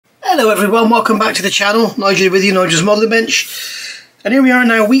Hello everyone, welcome back to the channel. Nigel with you, Nigel's Modelling Bench. And here we are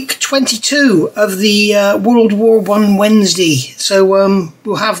now, week 22 of the World War I Wednesday. So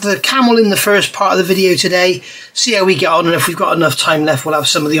we'll have the camel in the first part of the video today, see how we get on, and if we've got enough time left we'll have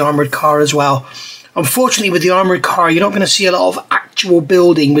some of the armoured car as well. Unfortunately with the armoured car you're not going to see a lot of actual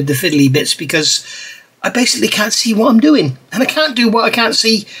building with the fiddly bits because I basically can't see what I'm doing. And I can't do what I can't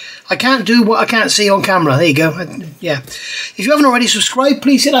see. I can't do what I can't see on camera. There you go. Yeah. If you haven't already subscribed,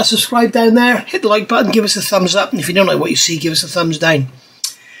 please hit that subscribe down there. Hit the like button, give us a thumbs up. And if you don't like what you see, give us a thumbs down.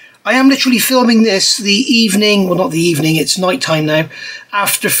 I am literally filming this the evening, well not the evening, it's night time now,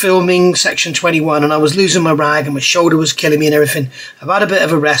 after filming section 21, and I was losing my rag and my shoulder was killing me and everything. I've had a bit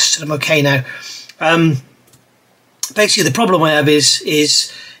of a rest and I'm okay now. Basically the problem I have is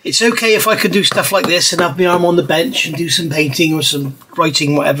it's okay if I can do stuff like this and have my arm on the bench and do some painting or some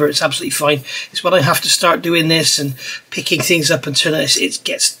writing, whatever, it's absolutely fine. It's when I have to start doing this and picking things up and turning this, it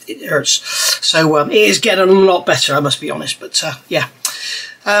hurts. So it is getting a lot better, I must be honest, but yeah.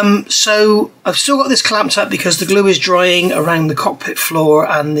 So I've still got this clamped up because the glue is drying around the cockpit floor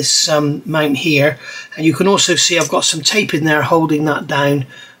and this mount here. And you can also see I've got some tape in there holding that down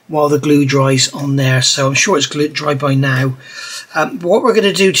while the glue dries on there, so I'm sure it's dry by now. What we're going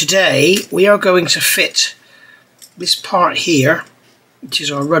to do today, we are going to fit this part here, which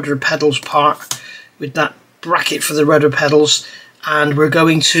is our rudder pedals part, with that bracket for the rudder pedals, and we're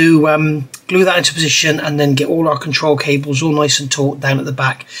going to glue that into position and then get all our control cables all nice and taut down at the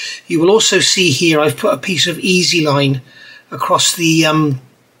back. You will also see here I've put a piece of easy line across the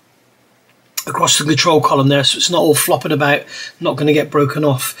control column there, so it's not all flopping about, not going to get broken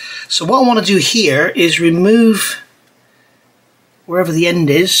off. So what I want to do here is remove wherever the end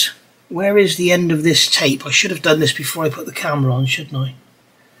is. Where is the end of this tape? I should have done this before I put the camera on, shouldn't I?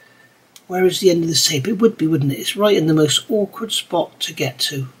 Where is the end of this tape? It would be, wouldn't it? It's right in the most awkward spot to get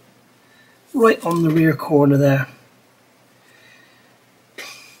to. Right on the rear corner there.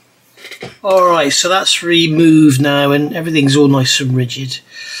 Alright, so that's removed now and everything's all nice and rigid.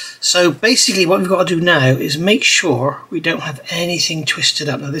 So basically what we've got to do now is make sure we don't have anything twisted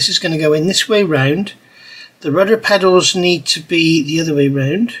up. Now this is going to go in this way round. The rudder pedals need to be the other way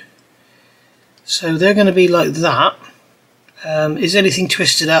round. So they're going to be like that. Is anything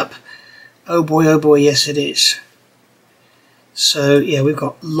twisted up? Oh boy, yes it is. So yeah, we've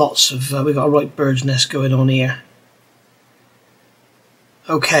got lots of, we've got a right bird's nest going on here.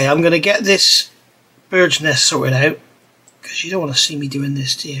 Okay, I'm going to get this bird's nest sorted out, because you don't want to see me doing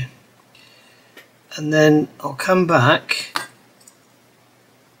this, do you? And then I'll come back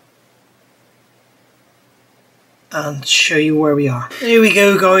and show you where we are. There we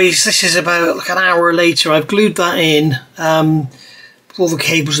go guys, this is about like an hour later. I've glued that in, all the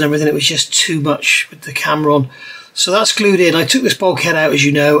cables and everything. It was just too much with the camera on. So that's glued in. I took this bulkhead out, as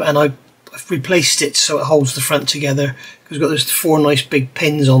you know, and I've replaced it so it holds the front together, because we've got those 4 nice big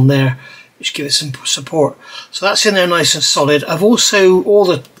pins on there which give it some support. So that's in there nice and solid. I've also, all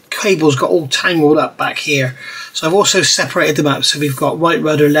the cables got all tangled up back here, so I've also separated them up. So we've got right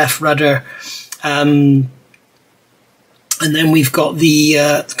rudder, left rudder, and then we've got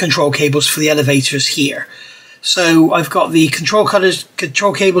the control cables for the elevators here. So I've got the control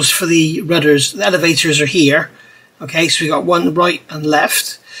cables for the rudders. The elevators are here. Okay, so we've got one right and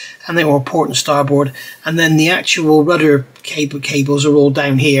left, and then we're port and starboard, and then the actual rudder cables are all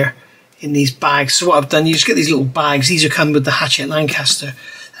down here in these bags. So what I've done, you just get these little bags. These are come with the Hatchet Lancaster,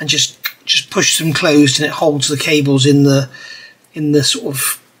 and just push them closed, and it holds the cables in the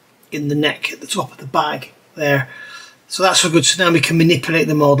neck at the top of the bag there. So that's all good. So now we can manipulate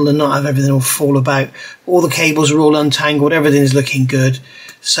the model and not have everything all fall about. All the cables are all untangled. Everything's looking good.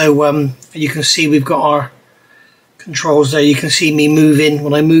 So you can see we've got our controls there. You can see me moving.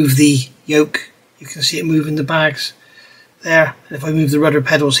 When I move the yoke, you can see it moving the bags there. And if I move the rudder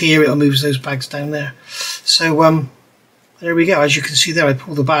pedals here, it'll move those bags down there. So there we go. As you can see there, I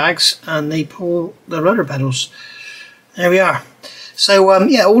pull the bags and they pull the rudder pedals. There we are. So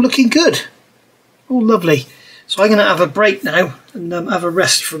yeah, all looking good. All lovely. So I'm going to have a break now and have a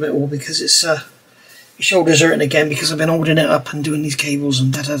rest from it all, because it's my shoulder's hurting again because I've been holding it up and doing these cables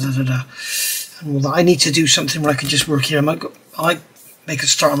and da-da-da-da-da. And all that. I need to do something where I can just work here. I might make a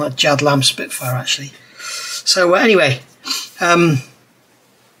start on that Jad Lamb Spitfire actually. So anyway,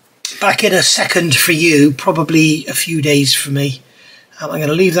 back in a second for you, probably a few days for me. I'm going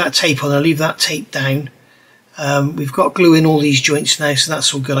to leave that tape on, I'll leave that tape down. We've got glue in all these joints now, so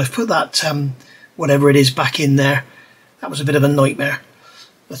that's all good. I've put that whatever it is back in there. That was a bit of a nightmare,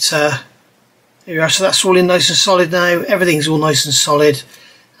 but here we are. So that's all in nice and solid now. Everything's all nice and solid,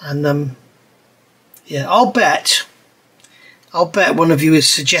 and yeah, I'll bet I'll bet one of you has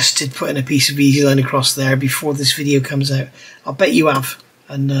suggested putting a piece of easy line across there before this video comes out. I'll bet you have.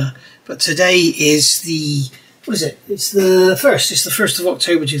 And but today is the, what is it? It's the 1st. It's the 1st of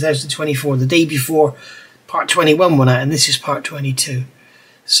October 2024, the day before part 21 went out, and this is part 22.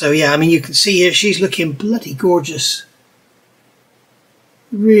 So yeah, I mean, you can see here she's looking bloody gorgeous.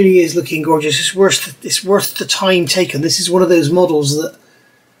 It really is looking gorgeous. It's worth the time taken. This is one of those models that,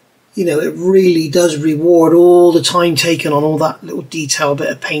 you know, it really does reward all the time taken on all that little detail bit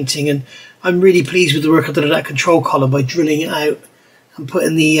of painting. And I'm really pleased with the work I did on that control column by drilling it out and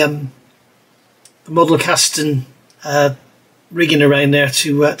putting the model casting rigging around there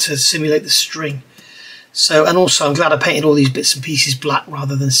to simulate the string. So, and also I'm glad I painted all these bits and pieces black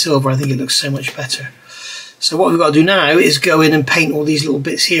rather than silver. I think it looks so much better. So what we've got to do now is go in and paint all these little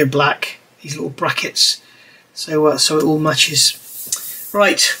bits here black, these little brackets, so so it all matches.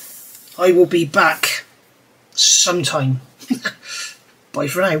 Right. I will be back sometime. Bye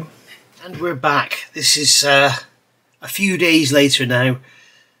for now. And we're back. This is a few days later now,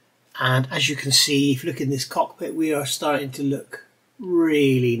 and as you can see, if you look in this cockpit, we are starting to look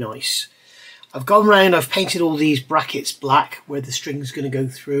really nice. I've gone round, I've painted all these brackets black where the string's going to go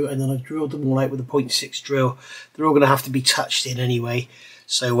through, and then I've drilled them all out with a 0.6 drill. They're all going to have to be touched in anyway,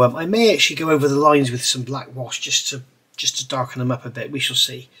 so I may actually go over the lines with some black wash just to darken them up a bit. We shall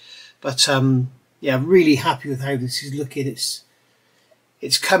see. But yeah, really happy with how this is looking.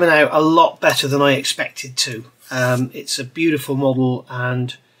 It's coming out a lot better than I expected to. It's a beautiful model,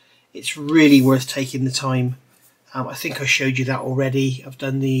 and it's really worth taking the time. I think I showed you that already. I've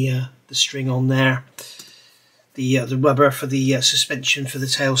done the string on there, the rubber for the suspension for the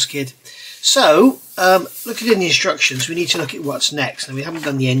tail skid. So looking in the instructions, we need to look at what's next. Now, we haven't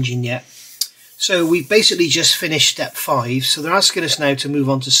done the engine yet. So we've basically just finished step 5, so they're asking us now to move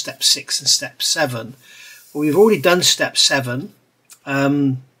on to step 6 and step 7. Well, we've already done step 7,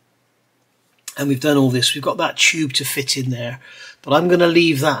 and we've done all this. We've got that tube to fit in there, but I'm going to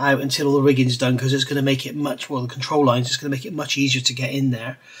leave that out until all the rigging's done, because it's going to make it much, well, the control lines, it's going to make it much easier to get in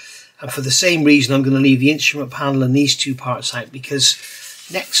there. And for the same reason, I'm going to leave the instrument panel and these two parts out, because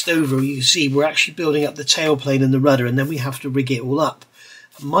next over, you can see, we're actually building up the tailplane and the rudder, and then we have to rig it all up.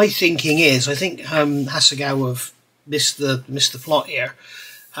 My thinking is, I think Hasegawa have missed the plot here.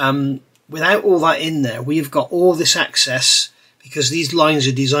 Without all that in there, we've got all this access, because these lines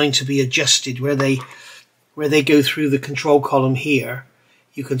are designed to be adjusted where they go through the control column here.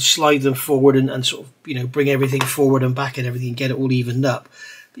 You can slide them forward and sort of, you know, bring everything forward and back and everything, get it all evened up.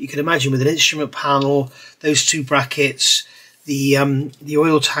 But you can imagine with an instrument panel, those two brackets, the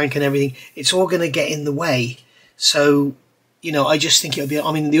oil tank and everything, it's all going to get in the way. So, you know, I just think it'll be,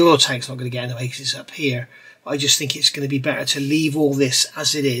 I mean, the oil tank's not going to get in the way because it's up here. But I just think it's going to be better to leave all this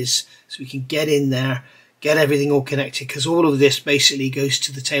as it is, so we can get in there, get everything all connected, because all of this basically goes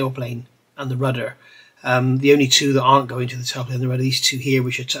to the tailplane and the rudder. The only two that aren't going to the tailplane and the rudder, these two here,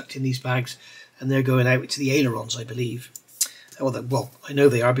 which are tucked in these bags, and they're going out to the ailerons, I believe. Well, I know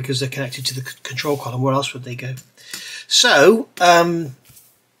they are because they're connected to the control column. Where else would they go? So, I've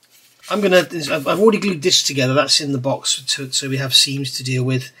already glued this together. That's in the box, so we have seams to deal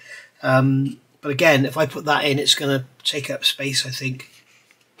with. But again, if I put that in, it's going to take up space, I think.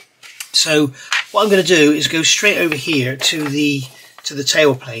 So what I'm going to do is go straight over here to the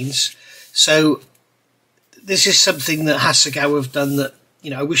tailplanes. So this is something that Hasegawa have done that,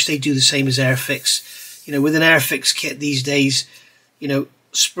 you know, I wish they'd do the same as Airfix. You know, with an Airfix kit these days, you know,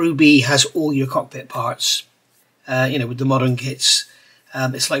 Sprue B has all your cockpit parts. You know, with the modern kits.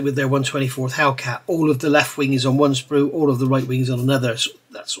 It's like with their 1/24 Hellcat, all of the left wing is on one sprue, all of the right wing is on another, so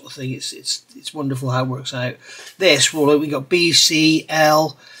that sort of thing. It's wonderful how it works out. This, well, we got B, C,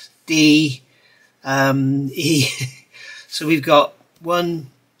 L, D, E. So we've got 1,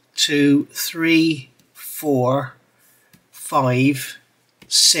 2, 3, 4, 5,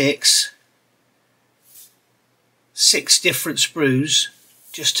 6 different sprues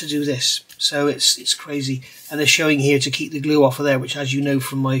just to do this. So it's crazy, and they're showing here to keep the glue off of there, which, as you know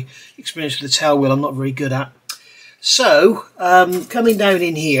from my experience with the tail wheel, I'm not very good at. So coming down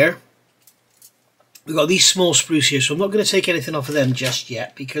in here, we've got these small sprues here, so I'm not going to take anything off of them just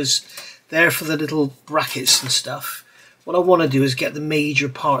yet, because they're for the little brackets and stuff. What I want to do is get the major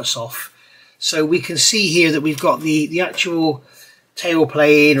parts off. So we can see here that we've got the actual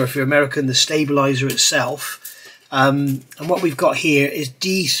tailplane, or if you're American, the stabilizer itself. And what we've got here is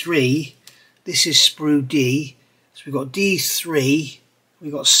D3. This is sprue D. So we've got D3.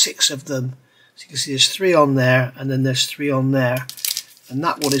 We've got 6 of them. So you can see there's 3 on there, and then there's 3 on there. And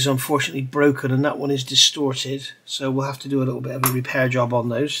that one is unfortunately broken, and that one is distorted. So we'll have to do a little bit of a repair job on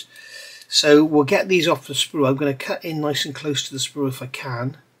those. So we'll get these off the sprue. I'm going to cut in nice and close to the sprue if I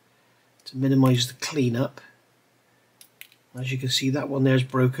can to minimise the cleanup. As you can see, that one there's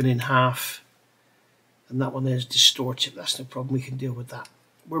broken in half and that one there's distorted. That's no problem, we can deal with that.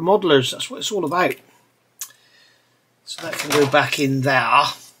 We're modelers, that's what it's all about. So that can go back in there.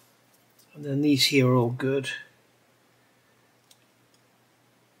 And then these here are all good.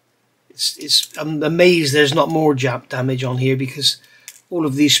 I'm amazed there's not more damage on here because all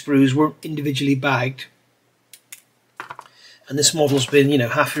of these sprues were individually bagged. And this model's been, you know,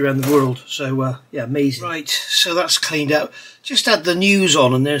 halfway around the world. So, yeah, amazing. Right, so that's cleaned up. Just had the news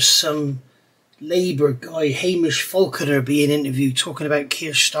on and there's some Labour guy, Hamish Falconer, being interviewed talking about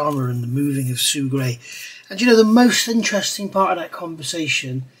Keir Starmer and the moving of Sue Gray. And, you know, the most interesting part of that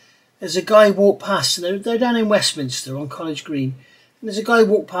conversation is a guy walked past, and they're down in Westminster on College Green. And there's a guy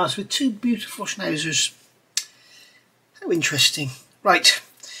walked past with two beautiful schnauzers. How interesting. Right,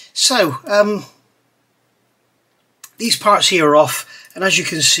 so these parts here are off, and as you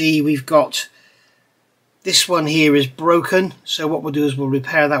can see, we've got this one here is broken. So what we'll do is we'll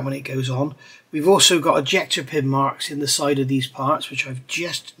repair that when it goes on. We've also got ejector pin marks in the side of these parts, which I've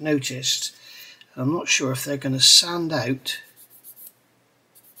just noticed. I'm not sure if they're going to sand out.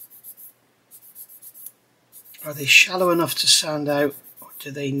 Are they shallow enough to sand out, or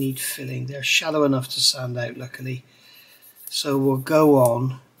do they need filling? They're shallow enough to sand out, luckily. So we'll go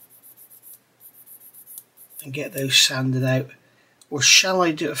on and get those sanded out. Or shall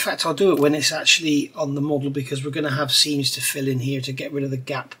I do it? In fact, I'll do it when it's actually on the model, because we're going to have seams to fill in here to get rid of the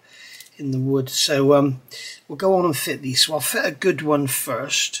gap in the wood. So we'll go on and fit these. So I'll fit a good one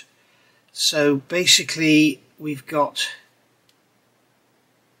first. So basically we've got,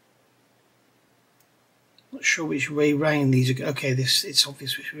 not sure which way round these are. Okay, it's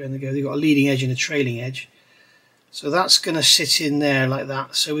obvious which way they go. They've got a leading edge and a trailing edge. So that's going to sit in there like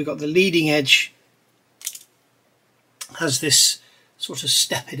that. So we've got the leading edge has this sort of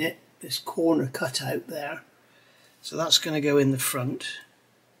step in it, this corner cut out there. So that's going to go in the front.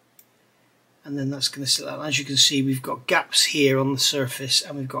 And then that's going to sit out. As you can see, we've got gaps here on the surface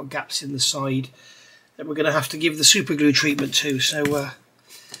and we've got gaps in the side that we're going to have to give the super glue treatment to. So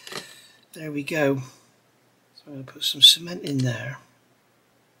there we go. So I'm going to put some cement in there.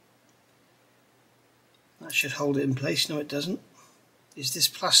 That should hold it in place. No, it doesn't. Is this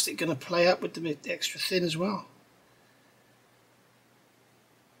plastic going to play up with the extra thin as well?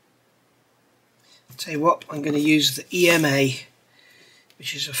 I'll tell you what, I'm going to use the EMA,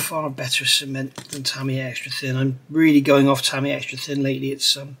 which is a far better cement than Tamiya Extra Thin. I'm really going off Tamiya Extra Thin lately.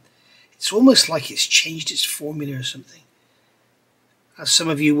 It's almost like it's changed its formula or something. As some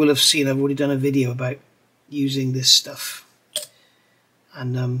of you will have seen, I've already done a video about using this stuff.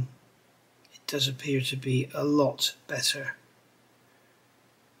 And it does appear to be a lot better.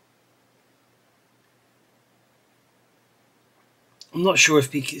 I'm not sure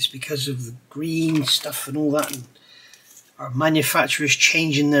if it's because of the green stuff and all that, and our manufacturers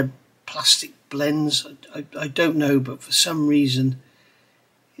changing their plastic blends. I don't know, but for some reason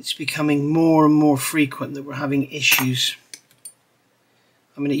it's becoming more and more frequent that we're having issues.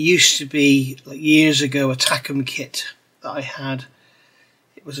 I mean, it used to be, like years ago, a Tacom kit that I had.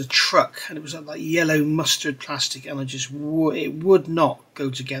 It was a truck and it was like yellow mustard plastic, and it would not go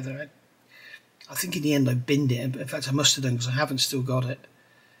together. I think in the end I binned it. In fact, I must have done, because I haven't still got it.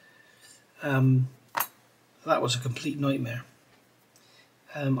 That was a complete nightmare.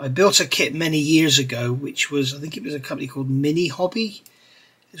 I built a kit many years ago, which was, I think it was a company called Mini Hobby.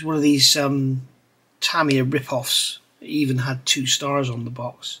 It's one of these Tamiya rip-offs. It even had 2 stars on the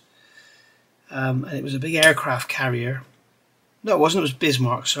box. And it was a big aircraft carrier. No, it wasn't. It was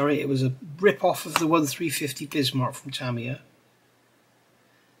Bismarck, sorry. It was a rip-off of the 1350 Bismarck from Tamiya.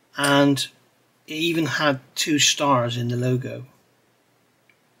 And it even had 2 stars in the logo.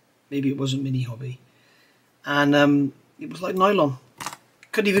 Maybe it wasn't Mini Hobby. And it was like nylon.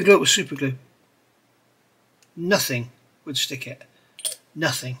 Couldn't even glue it with super glue. Nothing would stick it.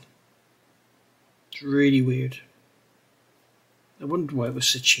 Nothing. It's really weird. I wondered why it was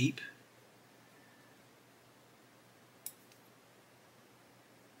so cheap.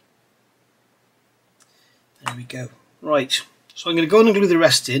 There we go. Right. So I'm going to go on and glue the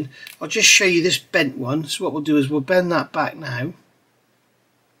rest in. I'll just show you this bent one. So what we'll do is we'll bend that back now.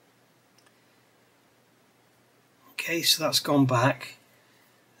 Okay, so that's gone back.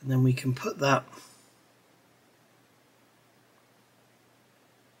 And then we can put that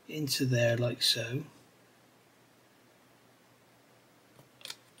into there like so.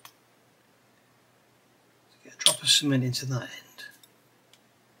 Get a drop of cement into that end.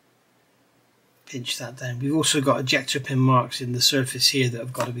 Pinch that down. We've also got ejector pin marks in the surface here that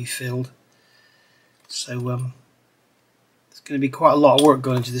have got to be filled. So there's going to be quite a lot of work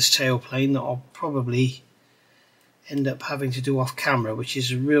going into this tailplane that I'll probably end up having to do off camera, which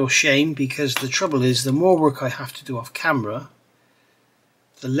is a real shame, because the trouble is the more work I have to do off camera,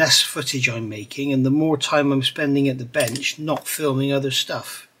 the less footage I'm making and the more time I'm spending at the bench not filming other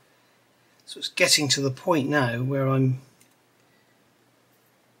stuff. So it's getting to the point now where I'm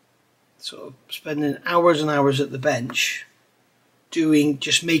sort of spending hours and hours at the bench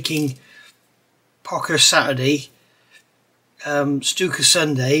just making Poker Saturday, Stuka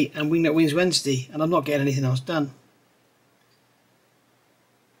Sunday and WNW Wednesday, and I'm not getting anything else done.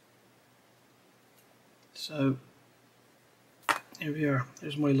 So here we are.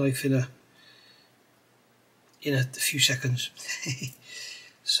 There's my life in a few seconds.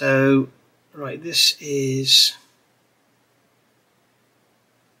 So right, this is,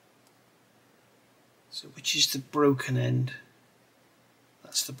 so which is the broken end?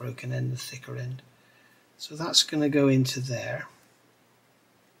 That's the broken end, the thicker end. So that's going to go into there.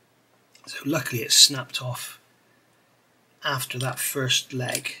 So luckily it snapped off after that first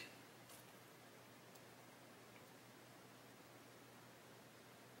leg.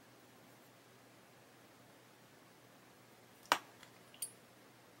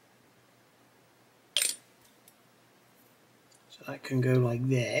 So that can go like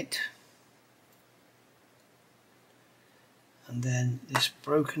that. And then this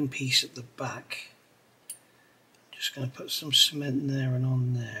broken piece at the back, I'm just going to put some cement there and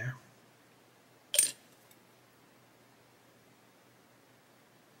on there.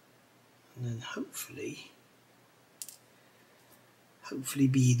 And then hopefully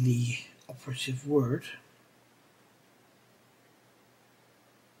be the operative word.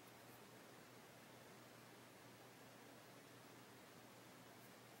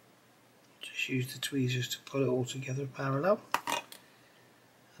 Just use the tweezers to put it all together parallel.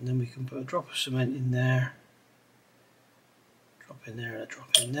 And then we can put a drop of cement in there, drop in there and a drop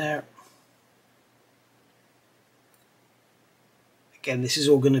in there. Again, this is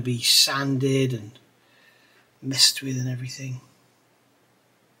all going to be sanded and messed with and everything.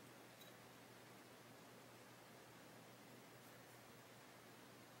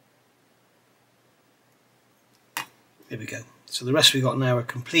 There we go. So the rest we got now are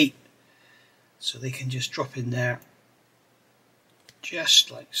complete. So they can just drop in there,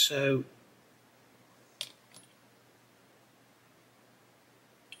 just like so.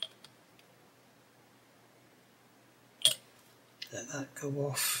 Let that go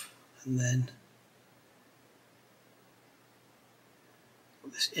off, and then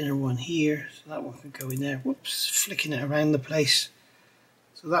put this inner one here, so that one can go in there. Whoops, flicking it around the place.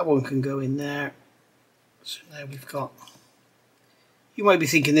 So that one can go in there. So now we've got, you might be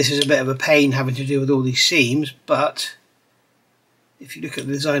thinking this is a bit of a pain having to deal with all these seams, but if you look at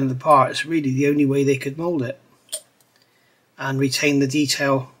the design of the part, it's really the only way they could mould it and retain the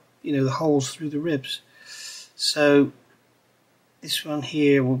detail, you know, the holes through the ribs. So this one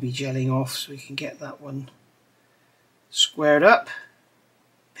here will be gelling off, so we can get that one squared up,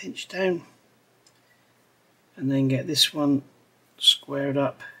 pinch down, and then get this one squared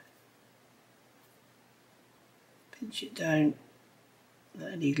up, pinch it down,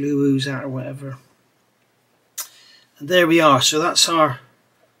 let any glue ooze out or whatever. And there we are. So that's our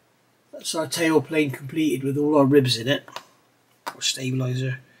tailplane completed with all our ribs in it, or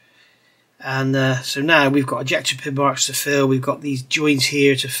stabilizer. And so now we've got ejector pin marks to fill, we've got these joints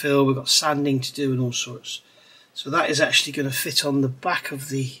here to fill, we've got sanding to do and all sorts. So that is actually going to fit on the back of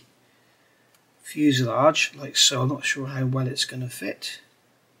the fuselage, like so. I'm not sure how well it's going to fit,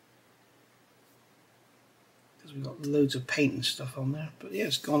 because we've got loads of paint and stuff on there. But yeah,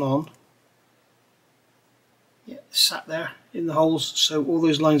 it's gone on. Yeah, it's sat there in the holes, so all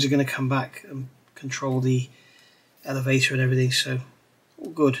those lines are going to come back and control the elevator and everything, so all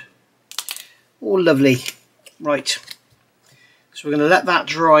good. All lovely. Right, so we're going to let that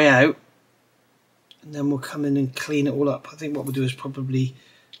dry out and then we'll come in and clean it all up. I think what we'll do is probably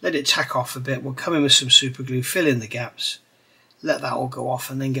let it tack off a bit. We'll come in with some super glue, fill in the gaps, let that all go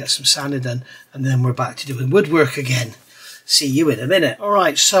off, and then get some sanding done, and then we're back to doing woodwork again. See you in a minute.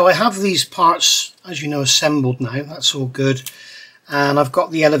 Alright, so I have these parts, as you know, assembled now. That's all good. And I've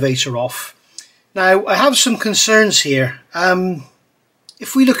got the elevator off. Now, I have some concerns here.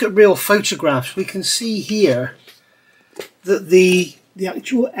 If we look at real photographs, we can see here that the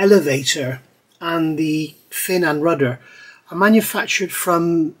actual elevator and the fin and rudder are manufactured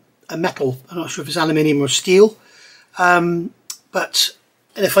from a metal. I'm not sure if it's aluminium or steel. And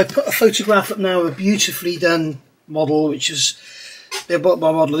if I put a photograph up now of a beautifully done model, which is their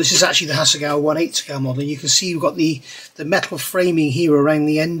model, this is actually the Hasegawa 1/8 scale model. You can see you've got the metal framing here around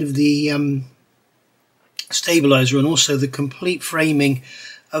the end of the stabilizer, and also the complete framing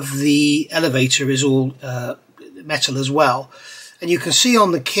of the elevator is all metal as well. And you can see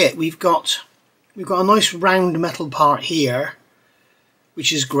on the kit we've got a nice round metal part here,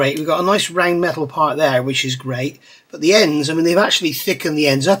 which is great. We've got a nice round metal part there, which is great. But the ends, I mean, they've actually thickened the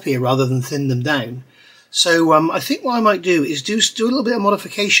ends up here rather than thinned them down. So I think what I might do is do a little bit of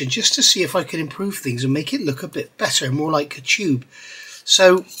modification just to see if I can improve things and make it look a bit better, more like a tube.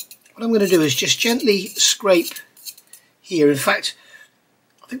 So what I'm going to do is just gently scrape here. In fact,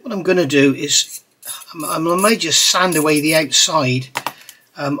 I think what I'm going to do is I might just sand away the outside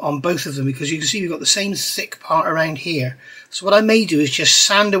on both of them, because you can see we've got the same thick part around here. So what I may do is just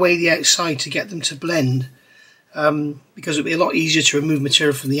sand away the outside to get them to blend, because it'll be a lot easier to remove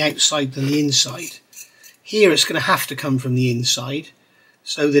material from the outside than the inside. Here it's going to have to come from the inside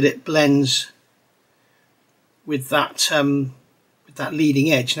so that it blends with that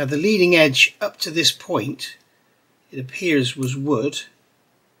leading edge. Now the leading edge up to this point, it appears, was wood.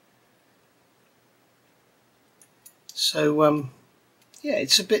 So yeah,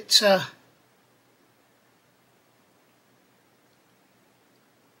 it's a bit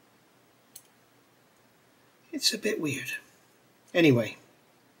weird. Anyway,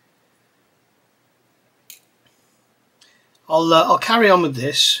 I'll carry on with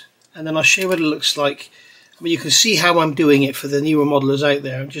this, and then I'll show you what it looks like. I mean, you can see how I'm doing it for the newer modelers out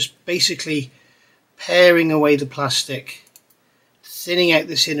there. I'm just basically paring away the plastic, thinning out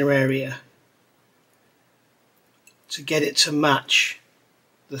this inner area to get it to match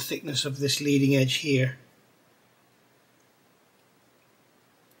the thickness of this leading edge here.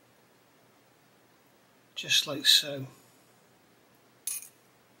 Just like so.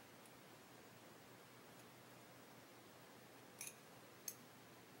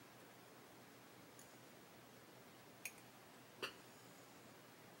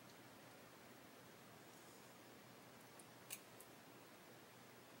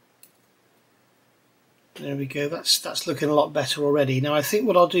 There we go. That's looking a lot better already. Now I think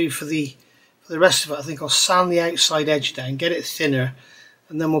what I'll do for the rest of it, I think I'll sand the outside edge down, get it thinner,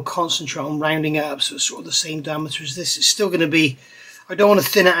 and then we'll concentrate on rounding it up so it's sort of the same diameter as this. It's still going to be, I don't want to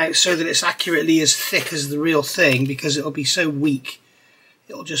thin it out so that it's accurately as thick as the real thing, because it'll be so weak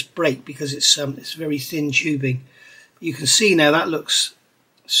it'll just break, because it's very thin tubing. But you can see now that looks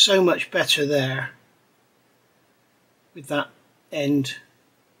so much better there with that end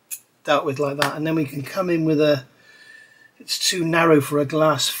dealt with like that. And then we can come in with it's too narrow for a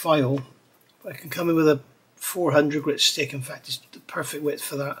glass file, but I can come in with a 400 grit stick. In fact, it's the perfect width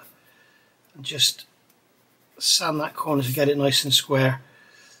for that, and just sand that corner to get it nice and square.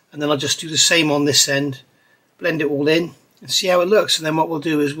 And then I'll just do the same on this end, blend it all in and see how it looks. And then what we'll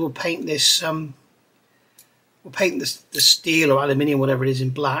do is we'll paint this we'll paint the steel or aluminium, whatever it is,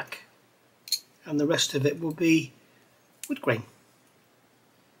 in black, and the rest of it will be wood grain.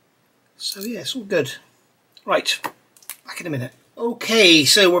 So yeah, it's all good. Right, back in a minute. Okay,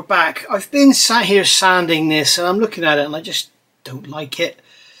 so we're back. I've been sat here sanding this, and I'm looking at it and I just don't like it.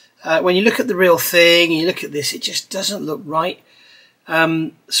 When you look at the real thing and you look at this, it just doesn't look right.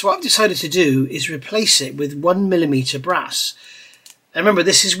 So what I've decided to do is replace it with 1mm brass. Now remember,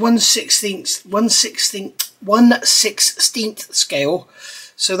 this is 1/16th scale,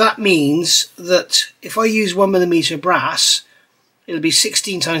 so that means that if I use 1mm brass, it'll be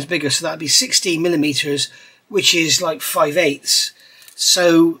 16 times bigger, so that'd be 16mm, which is like 5/8.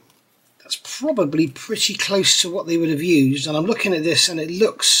 So that's probably pretty close to what they would have used. And I'm looking at this and it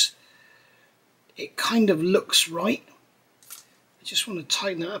kind of looks right. I just want to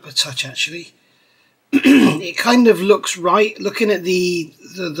tighten that up a touch actually. It kind of looks right. Looking at the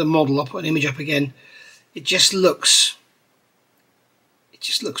model, I'll put an image up again. It just looks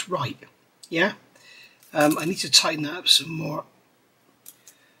right. Yeah. I need to tighten that up some more.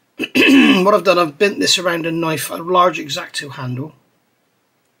 What I've done, I've bent this around a knife, a large X-Acto handle.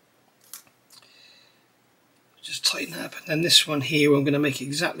 Just tighten that up, and then this one here, I'm going to make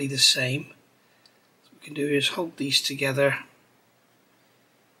exactly the same. What we can do is hold these together,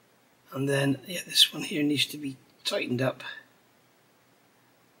 and then yeah, this one here needs to be tightened up.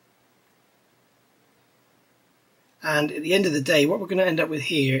 And at the end of the day, what we're going to end up with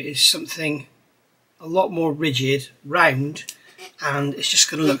here is something a lot more rigid, round, and it's just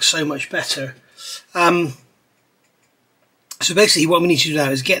going to look so much better. So basically what we need to do now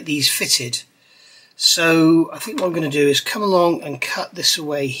is get these fitted. So I think what I'm going to do is come along and cut this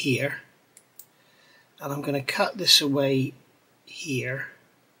away here, and I'm going to cut this away here.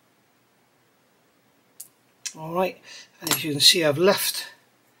 Alright, and as you can see, I've left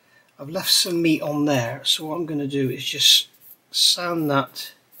some meat on there, so what I'm going to do is just sand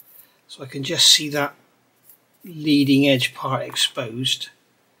that so I can just see that leading edge part exposed,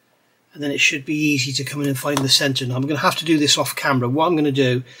 and then it should be easy to come in and find the center. Now I'm going to have to do this off camera. What I'm going to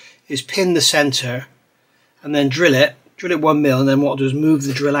do is pin the center and then drill it 1 mil, and then what I'll do is move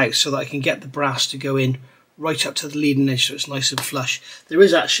the drill out so that I can get the brass to go in right up to the leading edge so it's nice and flush. There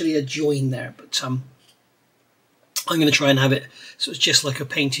is actually a join there, but I'm going to try and have it so it's just like a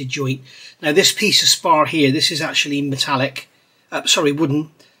painted joint. Now this piece of spar here, this is actually metallic, sorry, wooden,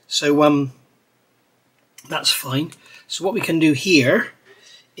 so that's fine. So what we can do here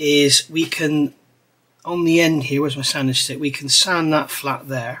is we can, on the end here, where's my sanding stick, we can sand that flat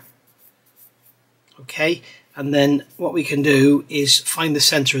there, okay, and then what we can do is find the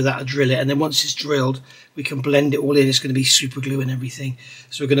center of that and drill it, and then once it's drilled we can blend it all in. It's going to be super glue and everything,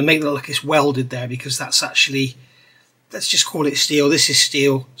 so we're going to make it look like it's welded there, because that's actually, let's just call it steel. This is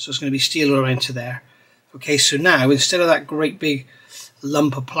steel, so it's going to be steel around to there. Okay, so now instead of that great big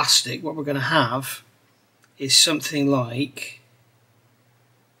lump of plastic, what we're going to have is something like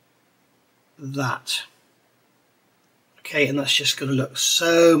that. Okay, and that's just going to look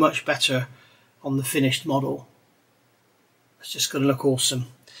so much better on the finished model. It's just going to look awesome.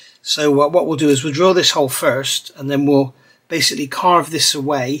 So what we'll do is we'll drill this hole first, and then we'll basically carve this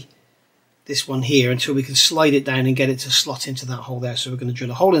away, this one here, until we can slide it down and get it to slot into that hole there. So we're going to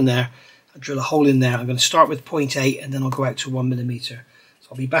drill a hole in there, and drill a hole in there. I'm going to start with 0.8 and then I'll go out to 1 millimeter. So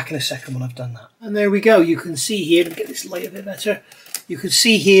I'll be back in a second when I've done that. And there we go. You can see here, to get this light a bit better, you can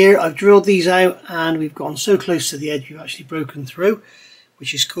see here I've drilled these out and we've gone so close to the edge we've actually broken through,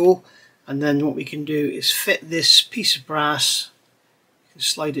 which is cool. And then what we can do is fit this piece of brass, you can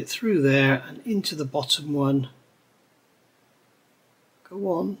slide it through there and into the bottom one. Go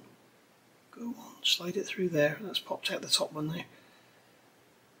on, slide it through there. That's popped out the top one there.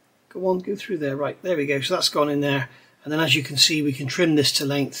 Go on, go through there. Right, there we go. So that's gone in there. And then as you can see, we can trim this to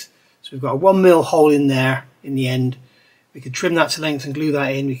length. So we've got a 1 mil hole in there in the end. We can trim that to length and glue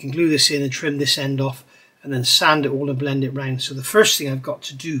that in. We can glue this in and trim this end off, and then sand it all and blend it round. So the first thing I've got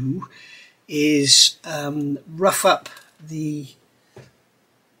to do is rough up the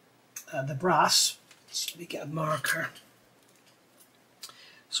brass. So let me get a marker.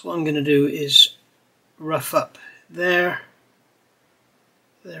 So what I'm going to do is rough up there,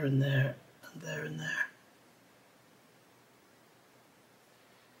 there and there, and there and there.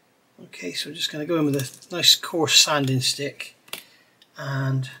 Okay, so I'm just going to go in with a nice coarse sanding stick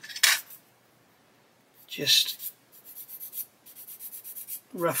and just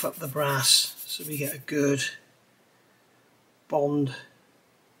rough up the brass so we get a good bond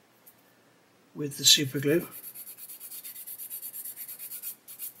with the super glue.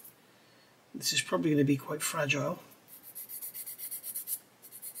 This is probably going to be quite fragile.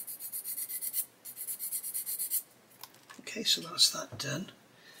 Okay, so that's that done.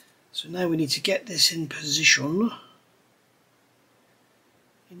 So now we need to get this in position.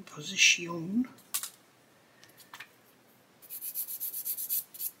 In position.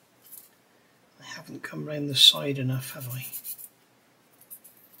 I haven't come round the side enough, have I?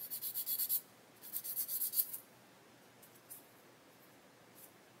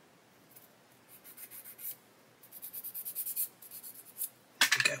 There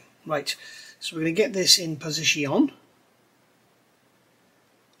we go. Right, so we're going to get this in position.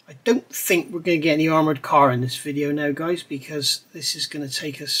 I don't think we're going to get any armoured car in this video now, guys, because this is going to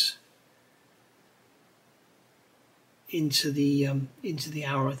take us into the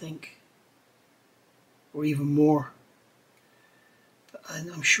hour, I think, or even more. But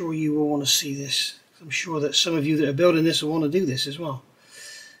I'm sure you will want to see this. I'm sure that some of you that are building this will want to do this as well.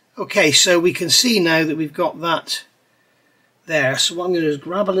 Okay, so we can see now that we've got that there. So what I'm going to do is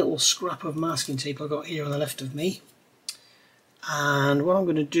grab a little scrap of masking tape I've got here on the left of me. And what I'm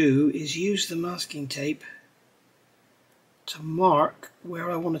going to do is use the masking tape to mark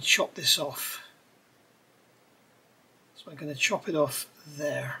where I want to chop this off. So I'm going to chop it off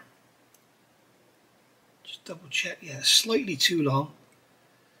there. Just double check, yeah, slightly too long.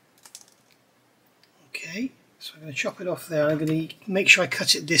 Okay, so I'm going to chop it off there. I'm going to make sure I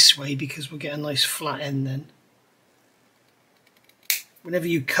cut it this way because we'll get a nice flat end then. Whenever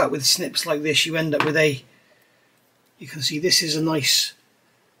you cut with snips like this, you end up with a, you can see this is a nice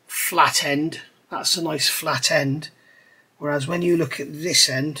flat end, that's a nice flat end, whereas when you look at this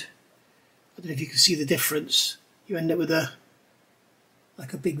end, I don't know if you can see the difference, you end up with a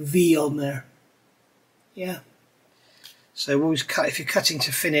like a big V on there. Yeah, so always cut, if you're cutting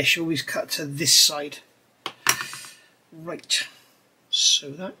to finish, always cut to this side. Right, so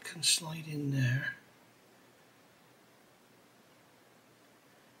that can slide in there,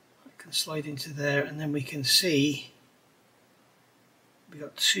 that can slide into there, and then we can see we've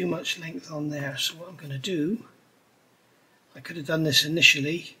got too much length on there. So what I'm going to do I could have done this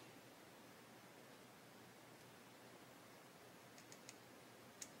initially.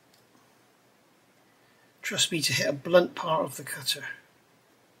 Trust me to hit a blunt part of the cutter.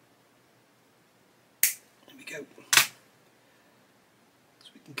 There we go. So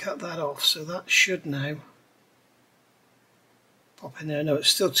we can cut that off. So that should now pop in there. No, it's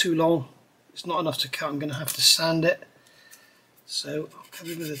still too long. It's not enough to cut. I'm going to have to sand it. So I'll come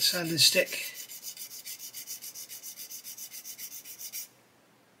in with a sanding stick.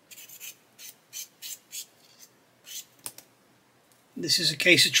 This is a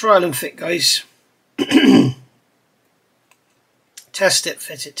case of trial and fit, guys. Test it,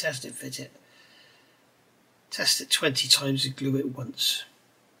 fit it, test it, fit it. Test it 20 times and glue it once.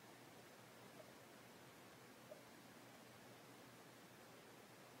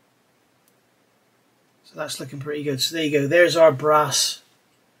 So that's looking pretty good. So there you go. There's our brass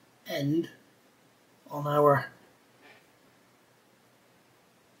end on our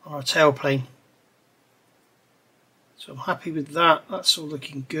tailplane. So I'm happy with that. That's all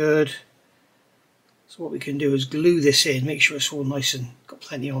looking good. So what we can do is glue this in, make sure it's all nice and got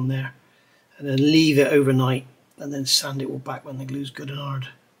plenty on there, and then leave it overnight and then sand it all back when the glue's good and hard.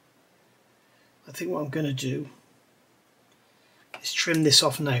 I think what I'm going to do is trim this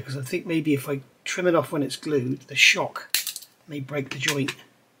off now, because I think maybe if I trim it off when it's glued, the shock may break the joint.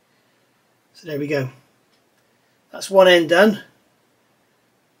 So there we go. That's one end done.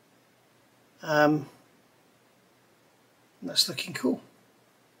 That's looking cool.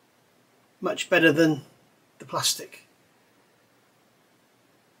 Much better than the plastic.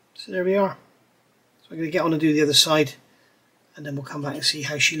 So there we are. So I'm going to get on and do the other side, and then we'll come back and see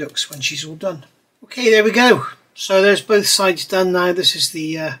how she looks when she's all done. Okay, there we go. So there's both sides done now. This is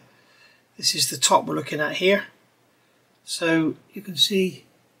the top we're looking at here. So you can see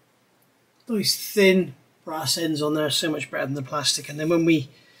nice thin brass ends on there, so much better than the plastic. And then when we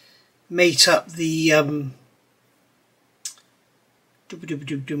mate up the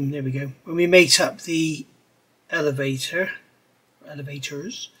there we go. When we mate up the elevators,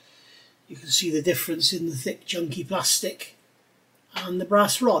 you can see the difference in the thick chunky plastic and the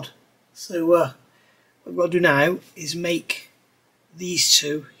brass rod. So what we've got to do now is make these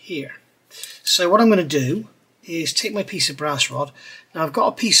two here. So what I'm going to do is take my piece of brass rod. Now I've got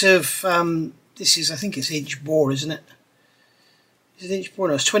a piece of this is, I think it's inch bore, isn't it? Is it inch bore?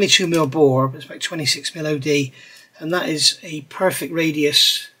 No, it's 22mm bore, but it's about 26mm OD. And that is a perfect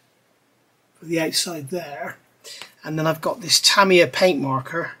radius for the outside there. And then I've got this Tamiya paint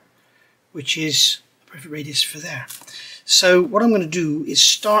marker, which is a perfect radius for there. So what I'm going to do is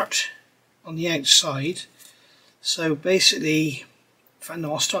start on the outside. So basically,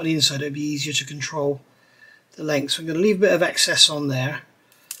 no, I'll start on the inside, it'll be easier to control the length. So I'm going to leave a bit of excess on there.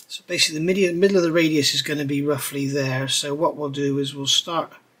 So basically the middle of the radius is going to be roughly there. So what we'll do is we'll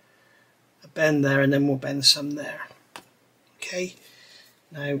start a bend there, and then we'll bend some there. Okay,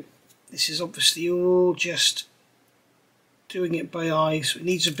 now this is obviously all just doing it by eye, so it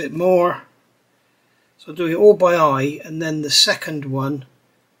needs a bit more. So I'm doing it all by eye, and then the second one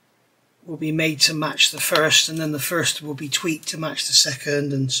will be made to match the first, and then the first will be tweaked to match the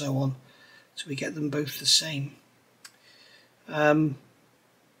second, and so on, so we get them both the same.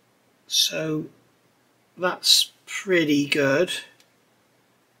 So that's pretty good.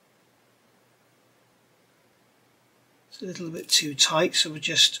 A little bit too tight, so we'll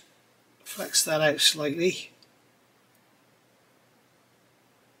just flex that out slightly.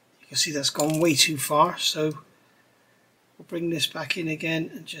 You can see that's gone way too far, so we'll bring this back in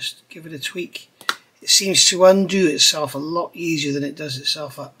again and just give it a tweak. It seems to undo itself a lot easier than it does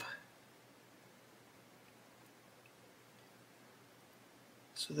itself up.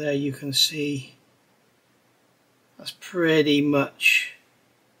 So there you can see that's pretty much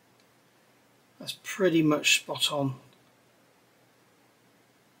spot on.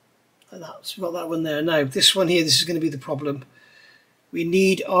 That's got that one there. Now this one here, this is going to be the problem. We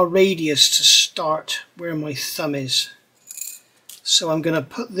need our radius to start where my thumb is. So I'm going to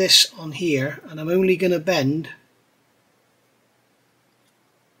put this on here, and I'm only going to bend.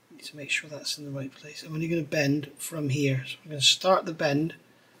 I need to make sure that's in the right place. I'm only going to bend from here. So I'm going to start the bend.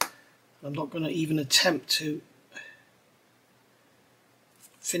 I'm not going to even attempt to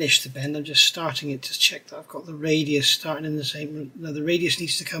finish the bend. I'm just starting it to check that I've got the radius starting in the same. Now the radius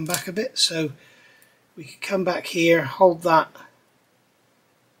needs to come back a bit, so we can come back here, hold that,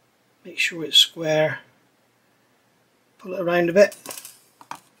 make sure it's square, pull it around a bit.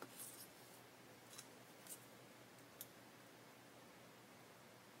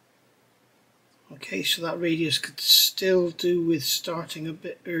 Okay, so that radius could still do with starting a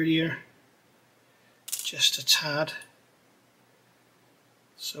bit earlier, just a tad.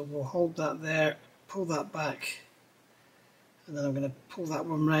 So we'll hold that there, pull that back, and then I'm going to pull that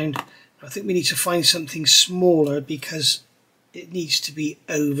one round. I think we need to find something smaller because it needs to be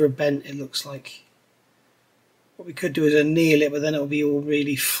over bent, it looks like. What we could do is anneal it, but then it'll be all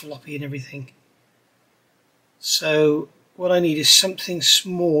really floppy and everything. So what I need is something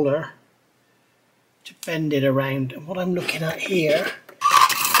smaller to bend it around. And what I'm looking at here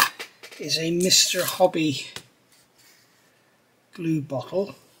is a Mr. Hobby glue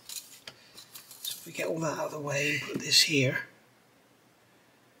bottle. So if we get all that out of the way and put this here,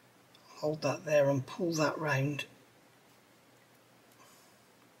 hold that there and pull that round.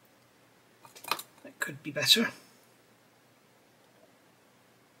 That could be better.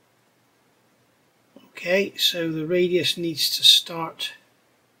 Okay, so the radius needs to start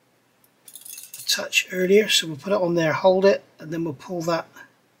a touch earlier, so we'll put it on there, hold it, and then we'll pull that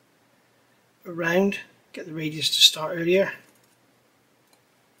around, get the radius to start earlier.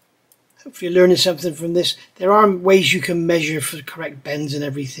 Hopefully you're learning something from this. There are ways you can measure for the correct bends and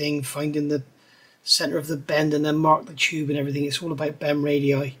everything, finding the center of the bend and then mark the tube and everything. It's all about bend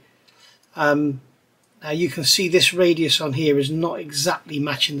radii. Now you can see this radius on here is not exactly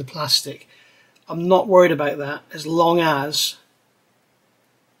matching the plastic. I'm not worried about that as long as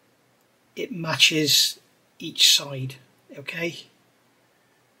it matches each side, okay?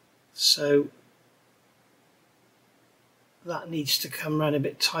 So that needs to come around a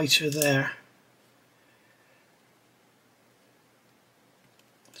bit tighter there.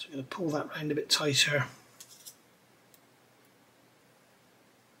 So I'm going to pull that round a bit tighter.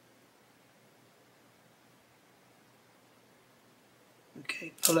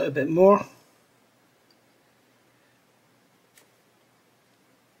 Okay, pull it a bit more.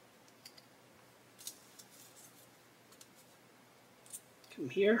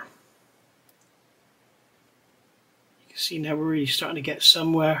 Here, you can see now we're really starting to get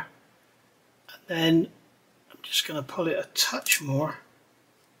somewhere, and then I'm just going to pull it a touch more,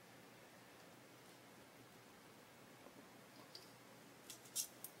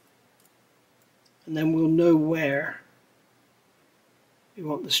 and then we'll know where we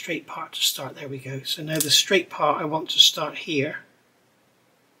want the straight part to start. There we go. So now the straight part I want to start here.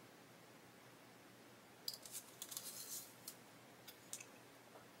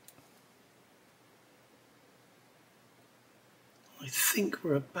 I think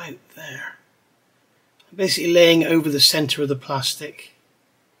we're about there. I'm basically laying over the center of the plastic.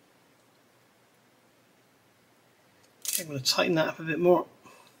 Okay, I'm going to tighten that up a bit more.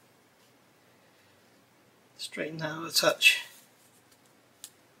 Straighten that out a touch.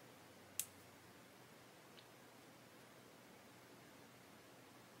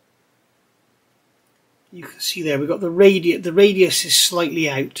 You can see there we've got the radius is slightly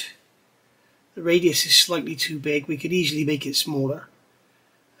out. The radius is slightly too big. We could easily make it smaller,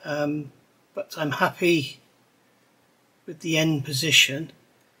 but I'm happy with the end position.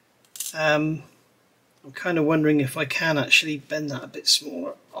 I'm kind of wondering if I can actually bend that a bit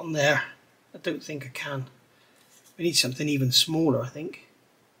smaller on there. I don't think I can. We need something even smaller, I think,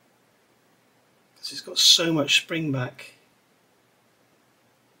 because it's got so much spring back.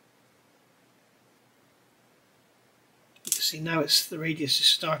 See, now the radius is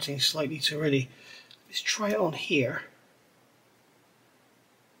starting slightly too early. Let's try it on here.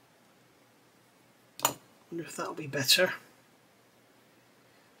 Wonder if that'll be better.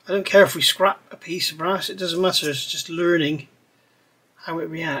 I don't care if we scrap a piece of brass, it doesn't matter, it's just learning how it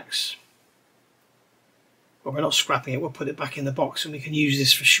reacts. Well, we're not scrapping it, we'll put it back in the box and we can use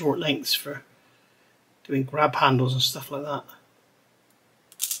this for short lengths for doing grab handles and stuff like that.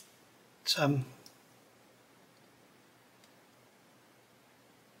 But,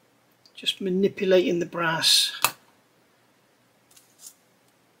 just manipulating the brass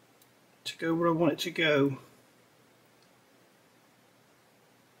to go where I want it to go.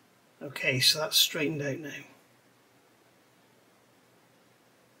 Okay, so that's straightened out now.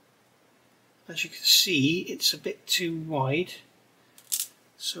 As you can see, it's a bit too wide,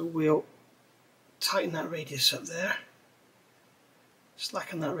 so we'll tighten that radius up there,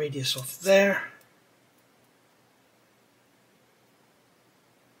 slacken that radius off there.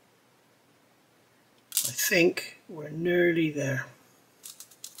 I think we're nearly there.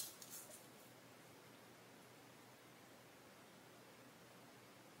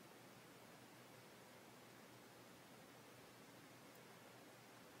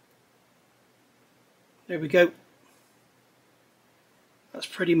 There we go. That's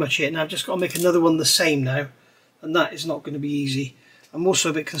pretty much it. Now I've just got to make another one the same now, and that is not going to be easy. I'm also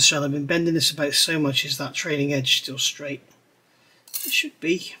a bit concerned. I've been bending this about so much. Is that trailing edge still straight? It should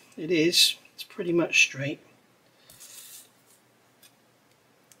be. It is. It's pretty much straight.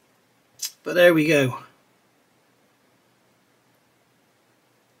 But there we go.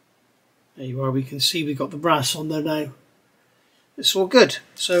 There you are, we can see we've got the brass on there now. It's all good.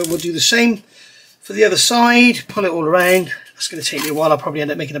 So we'll do the same for the other side, pull it all around. That's going to take me a while. I'll probably end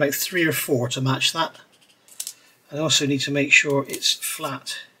up making about 3 or 4 to match that. I also need to make sure it's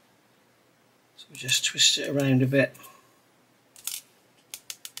flat. So we'll just twist it around a bit.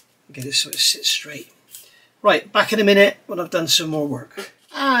 Get it so it sits straight. Right, back in a minute when I've done some more work.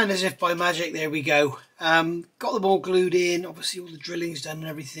 And as if by magic, there we go. Got them all glued in, obviously all the drilling's done and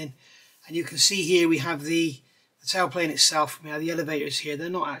everything. And you can see here we have the tailplane itself, we have the elevators here. They're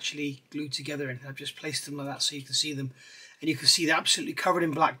not actually glued together, and I've just placed them like that so you can see them. And you can see they're absolutely covered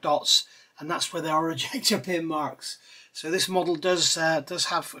in black dots, and that's where there are ejector pin marks. So this model does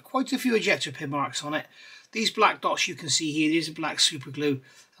have quite a few ejector pin marks on it. These black dots you can see here, these are black super glue,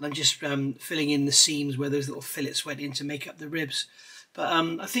 and I'm just filling in the seams where those little fillets went in to make up the ribs. But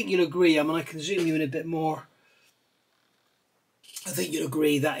I think you'll agree, I mean, I can zoom you in a bit more. I think you'll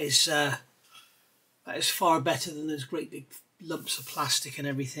agree that is far better than those great big lumps of plastic and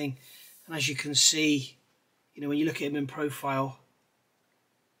everything. And as you can see, you know, when you look at them in profile,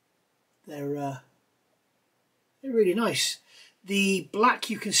 they're really nice. The black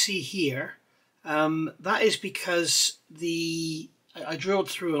you can see here, that is because I drilled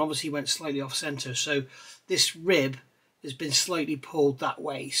through and obviously went slightly off center, so this rib has been slightly pulled that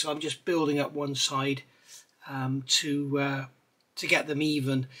way. So I'm just building up one side to get them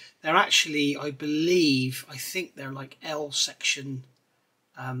even. They're actually, I think they're like L section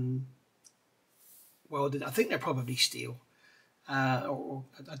welded. I think they're probably steel, or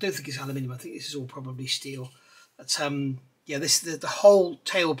I don't think it's aluminium. I think this is all probably steel. But yeah, the whole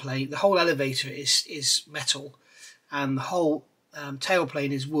tailplane, the whole elevator is metal, and the whole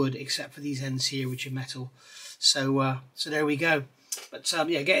tailplane is wood except for these ends here which are metal. So so there we go. But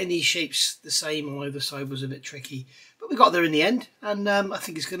yeah, getting these shapes the same on either side was a bit tricky, but we got there in the end, and I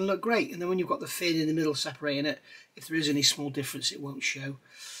think it's going to look great. And then when you've got the fin in the middle separating it, if there is any small difference, it won't show.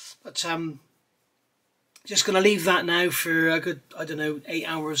 But just going to leave that now for a good, I don't know, 8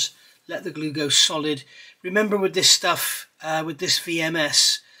 hours. Let the glue go solid. Remember with this stuff, with this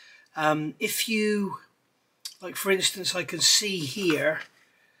VMS, if you, like for instance, I can see here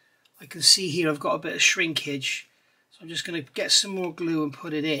I've got a bit of shrinkage. I'm just going to get some more glue and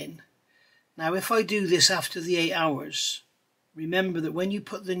put it in. Now if I do this after the 8 hours, remember that when you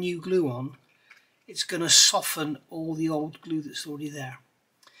put the new glue on, it's going to soften all the old glue that's already there.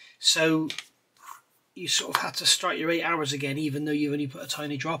 So you sort of had to start your 8 hours again, even though you've only put a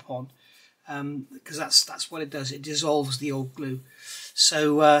tiny drop on, because that's what it does. It dissolves the old glue.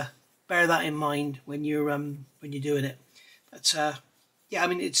 So bear that in mind when you're doing it. But yeah, I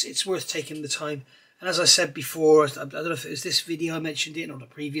mean it's worth taking the time. And as I said before, I don't know if it was this video I mentioned it or the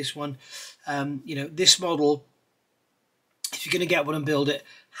previous one, you know, this model, if you're going to get one and build it,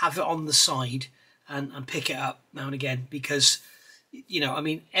 have it on the side and pick it up now and again, because, you know, I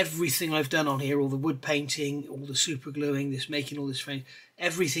mean, everything I've done on here, all the wood painting, all the super gluing, this making all this frame,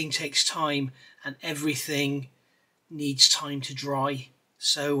 everything takes time and everything needs time to dry.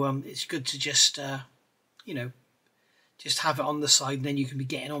 So it's good to just, you know, just have it on the side, and then you can be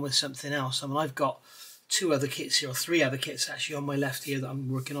getting on with something else. I mean, I've got 2 other kits here, or 3 other kits actually on my left here that I'm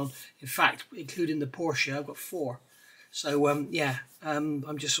working on. In fact, including the Porsche, I've got 4. So yeah,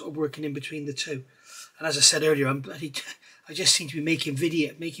 I'm just sort of working in between the 2. And as I said earlier, I just seem to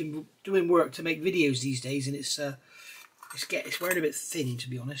be doing work to make videos these days, and it's wearing a bit thin, to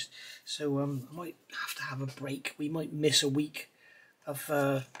be honest. So I might have to have a break. We might miss a week of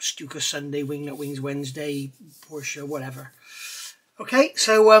Stuka Sunday, WNW Wings Wednesday, Porsche, whatever. Okay,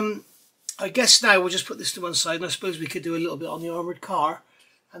 so I guess now we'll just put this to one side, and I suppose we could do a little bit on the armoured car,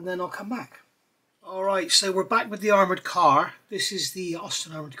 and then I'll come back. Alright, so we're back with the armoured car. This is the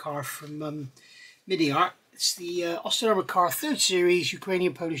Austin armoured car from Midi-Art. It's the Austin armoured car 3rd series,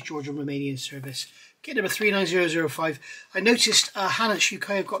 Ukrainian, Polish, Georgian, Romanian service. Kit number 39005. I noticed Hannes UK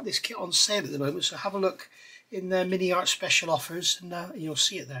have got this kit on sale at the moment, so have a look in the Midi-Art special offers, and you'll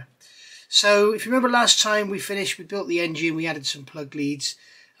see it there. So if you remember last time we built the engine, we added some plug leads,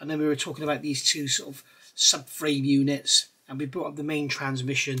 and then we were talking about these 2 sort of subframe units, and we brought up the main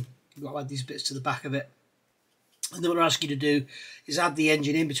transmission. We've got to add these bits to the back of it. And then what I ask you to do is add the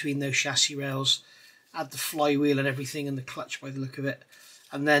engine in between those chassis rails, add the flywheel and everything, and the clutch by the look of it,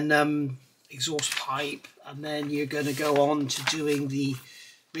 and then exhaust pipe, and then you're going to go on to doing the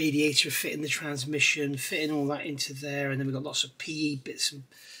radiator, fitting the transmission, fitting all that into there, and then we've got lots of PE bits and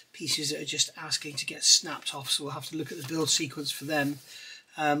pieces that are just asking to get snapped off, so we'll have to look at the build sequence for them.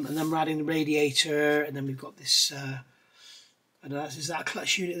 And then we're adding the radiator, and then we've got this, I don't know, is that a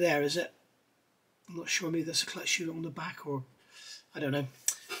clutch unit there, is it? I'm not sure, maybe that's a clutch shooter on the back, or I don't know.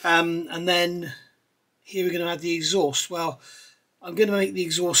 And then here we're going to add the exhaust. Well, I'm going to make the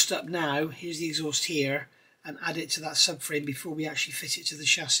exhaust up now. Here's the exhaust here, and add it to that subframe before we actually fit it to the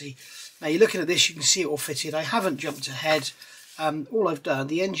chassis. Now you're looking at this, you can see it all fitted. I haven't jumped ahead. All I've done,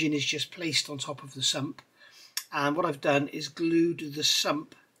 the engine is just placed on top of the sump, and what I've done is glued the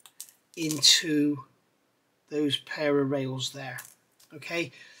sump into those pair of rails there.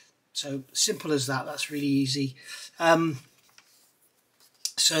 Okay, so simple as that. That's really easy.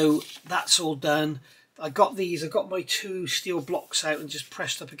 So that's all done. I got my 2 steel blocks out and just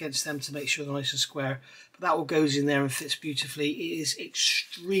pressed up against them to make sure they're nice and square. But that all goes in there and fits beautifully. It is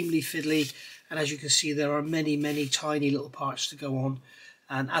extremely fiddly, and as you can see, there are many, many tiny little parts to go on.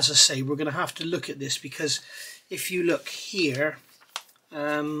 And as I say, we're going to have to look at this, because if you look here,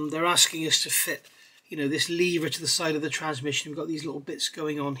 they're asking us to fit, you know, this lever to the side of the transmission. We've got these little bits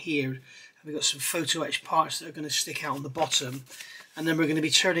going on here, and we've got some photo etched parts that are going to stick out on the bottom. And then we're going to be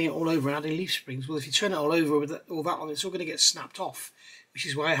turning it all over and adding leaf springs. Well, if you turn it all over with all that on, it's all going to get snapped off, which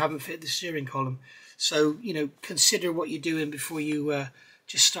is why I haven't fitted the steering column. So, you know, consider what you're doing before you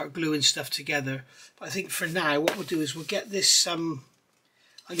just start gluing stuff together. But I think for now, what we'll do is we'll get this... I'm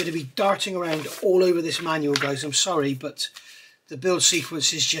going to be darting around all over this manual, guys. I'm sorry, but the build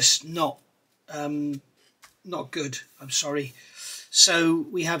sequence is just not good. I'm sorry. So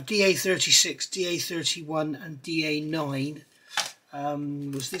we have DA36, DA31 and DA9.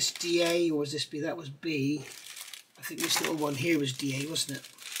 Was this DA or was this B? That was B. I think this little one here was DA, wasn't it?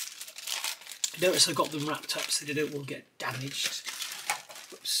 Notice I got them wrapped up so they don't all get damaged.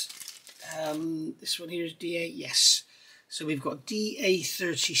 Whoops. This one here is DA, yes. So we've got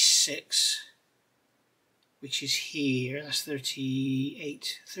DA36, which is here. That's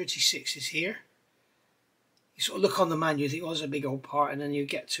 38. 36 is here. You sort of look on the manual, you think, oh, it's a big old part, and then you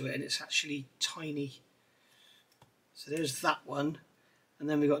get to it and it's actually tiny. So there's that one, and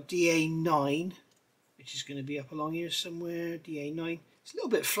then we've got DA9, which is going to be up along here somewhere. DA9. It's a little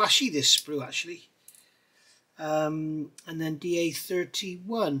bit flashy, this sprue, actually. And then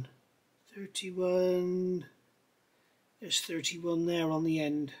DA31. 31. There's 31 there on the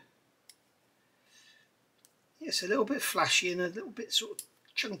end. Yeah, it's a little bit flashy and a little bit sort of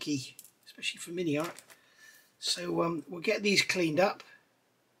chunky, especially for mini art. So we'll get these cleaned up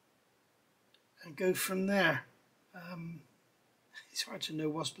and go from there. It's hard to know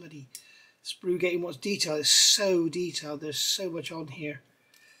what's bloody sprue gating, what's detailed. It's so detailed. There's so much on here.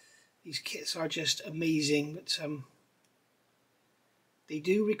 These kits are just amazing, but they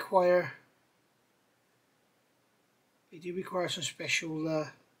do require some special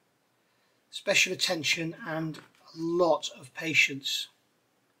attention and a lot of patience.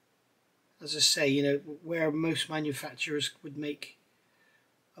 As I say, you know, where most manufacturers would make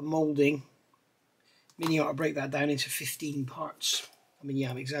a moulding, Mini Art break that down into 15 parts. I mean, yeah,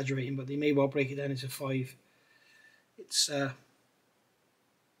 I'm exaggerating, but they may well break it down into 5. It's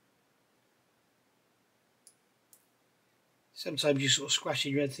sometimes you sort of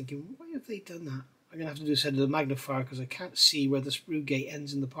scratching your head thinking, why have they done that? I'm going to have to do this under the magnifier because I can't see where the sprue gate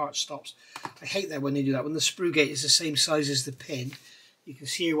ends and the part stops. I hate that when they do that. When the sprue gate is the same size as the pin, you can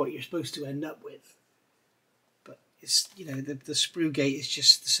see what you're supposed to end up with. But it's, you know, the sprue gate is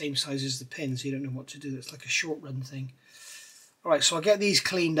just the same size as the pin, so you don't know what to do. It's like a short run thing. Alright, so I'll get these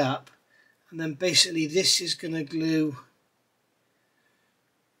cleaned up, and then basically this is going to glue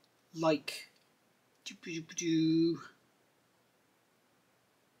like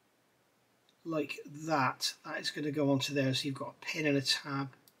that. That is going to go onto there, so you've got a pin and a tab.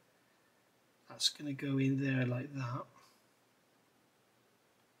 That's going to go in there like that.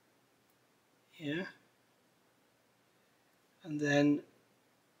 Yeah. And then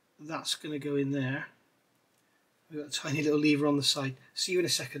that's going to go in there. We've got a tiny little lever on the side. See you in a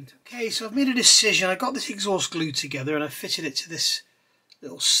second. Okay, so I've made a decision. I got this exhaust glued together and I fitted it to this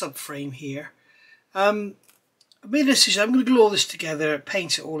little subframe here. I've made a decision. I'm going to glue all this together,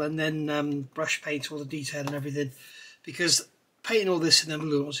 paint it all, and then brush paint all the detail and everything, because painting all this and then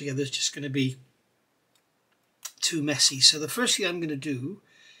gluing it all together is just going to be too messy. So the first thing I'm going to do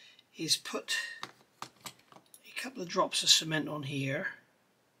is put a couple of drops of cement on here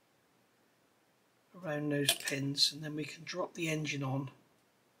around those pins, and then we can drop the engine on.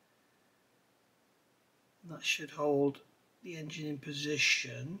 And that should hold the engine in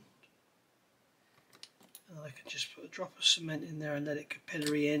position. And I can just put a drop of cement in there and let it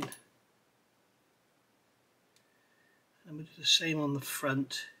capillary in. And we'll do the same on the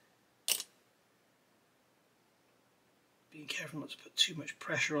front. Being careful not to put too much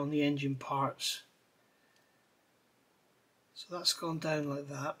pressure on the engine parts. So that's gone down like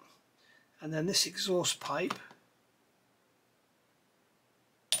that. And then this exhaust pipe,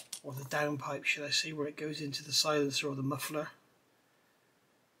 or the downpipe should I say, where it goes into the silencer or the muffler,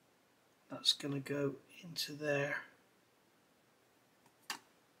 that's going to go into there.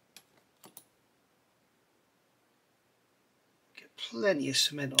 Get plenty of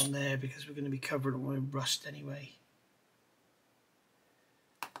cement on there because we're going to be covered in rust anyway.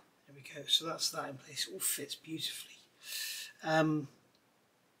 There we go, so that's that in place. It all fits beautifully. And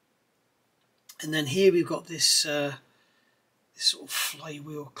then here we've got this this sort of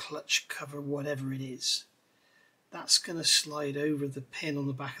flywheel clutch cover, whatever it is. That's going to slide over the pin on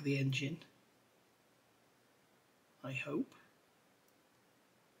the back of the engine, I hope.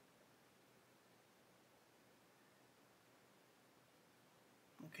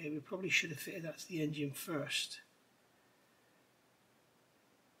 Okay, we probably should have fitted that to the engine first.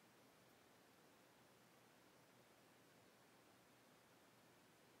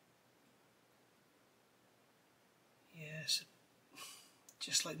 Yes,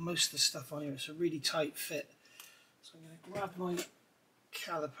 just like most of the stuff on here, it's a really tight fit. So I'm going to grab my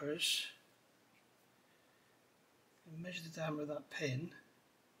calipers and measure the diameter of that pin.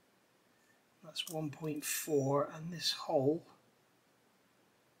 That's 1.4, and this hole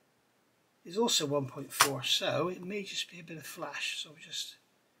is also 1.4, so it may just be a bit of flash. So we'll just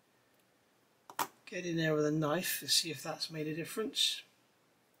get in there with a knife to see if that's made a difference.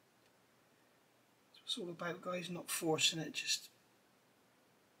 It's all about, guys, not forcing it, just,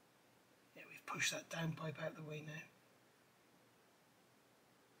 yeah, we've pushed that downpipe out of the way now.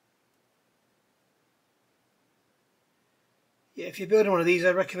 Yeah, if you're building one of these,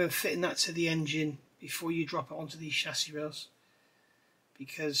 I recommend fitting that to the engine before you drop it onto these chassis rails,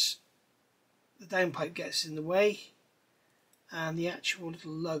 because the downpipe gets in the way and the actual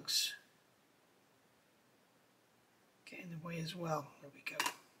little lugs get in the way as well. There we go.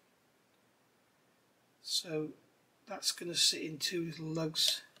 So that's going to sit in two little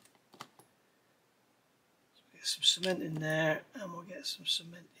lugs. So we'll get some cement in there, and we'll get some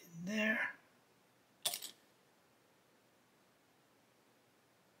cement in there.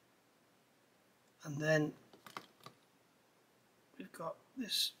 And then we've got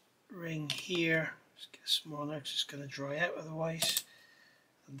this ring here. Let's get some more on there because it's going to dry out otherwise.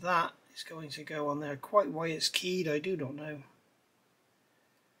 And that is going to go on there. Quite why it's keyed, I do not know,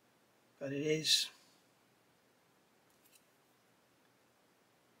 but it is.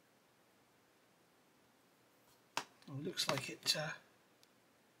 It looks like it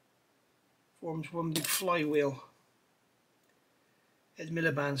forms one big flywheel. Ed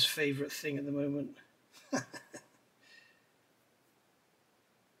Miliband's favourite thing at the moment.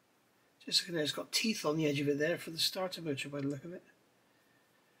 Just looking at it, it's got teeth on the edge of it there for the starter motor by the look of it.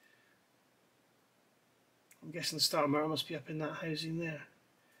 I'm guessing the starter motor must be up in that housing there.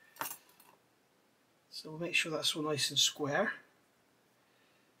 So we'll make sure that's all nice and square.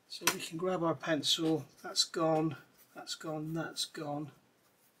 So we can grab our pencil. That's gone, that's gone, that's gone.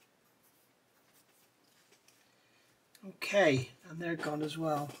 Okay, and they're gone as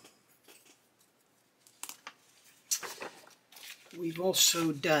well. We've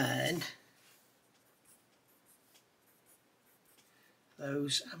also done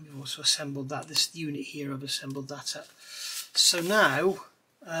those, and we've also assembled that. This unit here, I've assembled that up. So now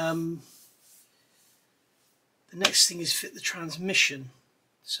the next thing is fit the transmission.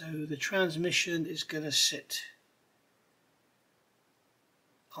 So the transmission is going to sit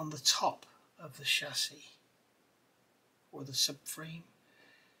on the top of the chassis, or the subframe.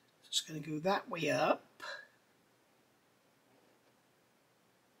 So it's going to go that way up.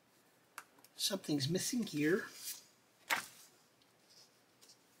 Something's missing here.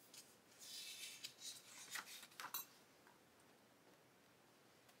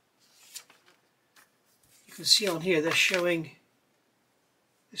 You can see on here they're showing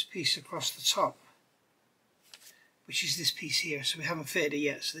this piece across the top, which is this piece here. So we haven't fitted it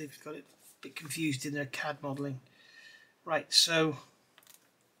yet, so they've got it a bit confused in their CAD modelling. Right, so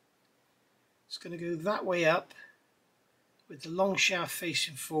it's going to go that way up with the long shaft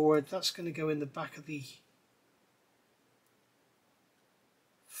facing forward. That's going to go in the back of the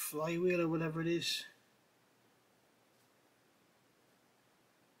flywheel or whatever it is.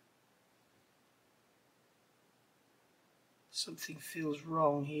 Something feels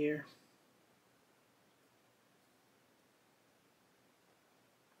wrong here.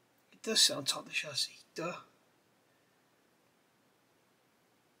 It does sit on top of the chassis, duh.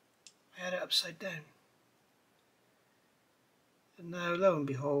 I had it upside down. And now, lo and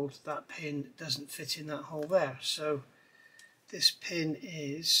behold, that pin doesn't fit in that hole there. So this pin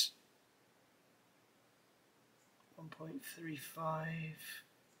is 1.35,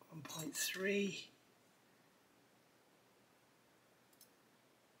 1.3.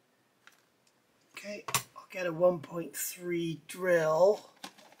 Okay, I'll get a 1.3 drill.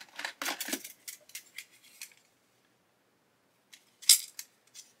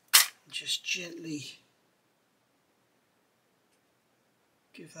 Just gently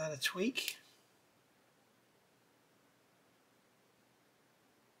give that a tweak.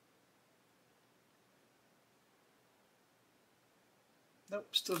 Nope,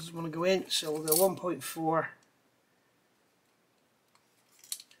 still doesn't want to go in, so we'll go 1.4.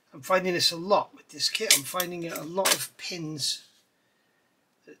 I'm finding this a lot with this kit. I'm finding a lot of pins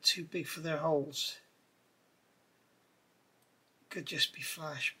that are too big for their holes. Could just be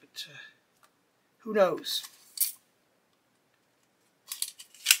flash, but who knows?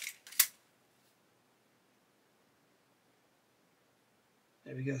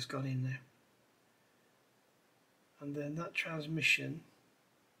 There we go, it's gone in there. And then that transmission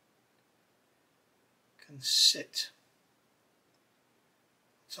can sit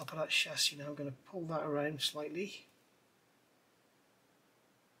on top of that chassis. Now I'm going to pull that around slightly.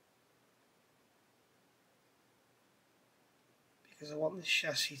 Because I want this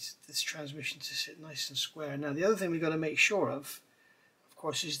chassis, this transmission to sit nice and square. Now the other thing we've got to make sure of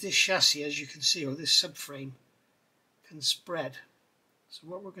course, is this chassis, as you can see, or this subframe, can spread. So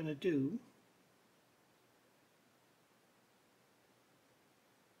what we're going to do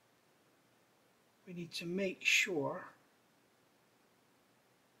we need to make sure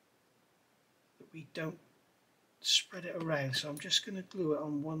that we don't spread it around. So I'm just going to glue it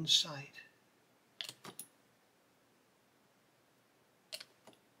on one side.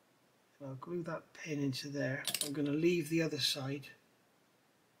 And I'll glue that pin into there. I'm going to leave the other side.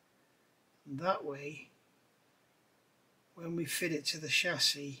 And that way, when we fit it to the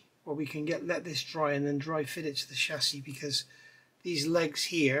chassis, or we can let this dry and then dry fit it to the chassis, because these legs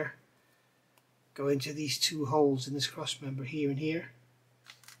here go into these two holes in this cross member here and here.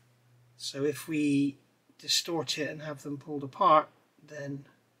 So if we distort it and have them pulled apart, then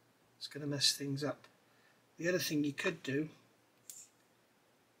it's going to mess things up. The other thing you could do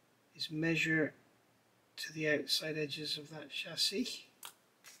is measure to the outside edges of that chassis.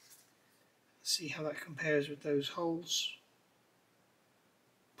 See how that compares with those holes.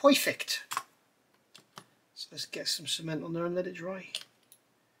 Perfect! So let's get some cement on there and let it dry.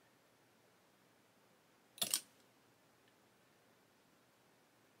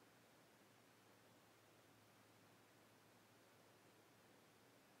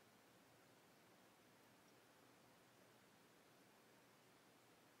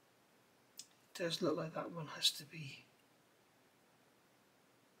 It does look like that one has to be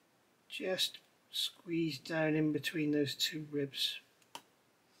just squeezed down in between those two ribs.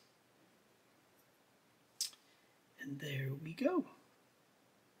 And there we go.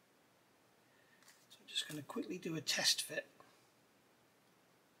 So I'm just going to quickly do a test fit.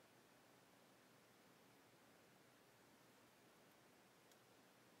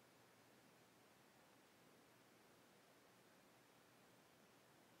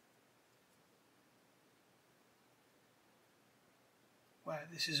 Wow,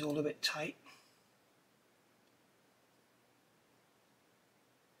 this is all a bit tight.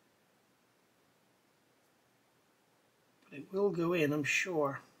 But it will go in, I'm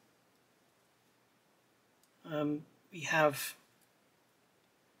sure. We have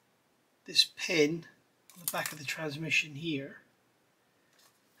this pin on the back of the transmission here.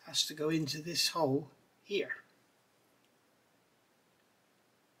 Has to go into this hole here.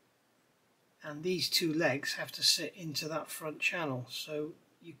 And these two legs have to sit into that front channel, so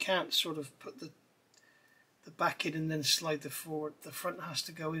you can't sort of put the back in and then slide the forward. The front has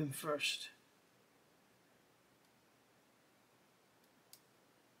to go in first.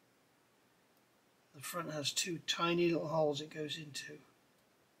 The front has two tiny little holes it goes into.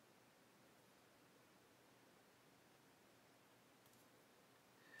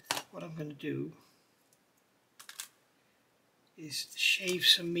 What I'm going to do is shave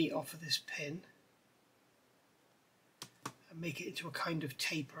some meat off of this pin and make it into a kind of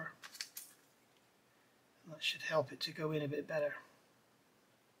taper, and that should help it to go in a bit better.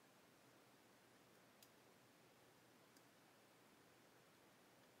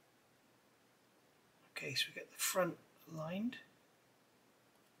 Okay, so we get the front aligned.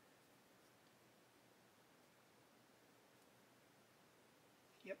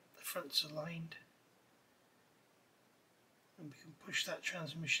 Yep, the front's aligned. And we can push that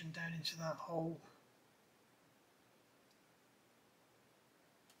transmission down into that hole.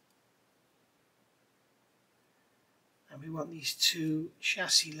 And we want these two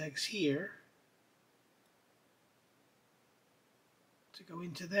chassis legs here to go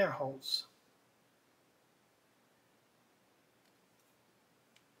into their holes.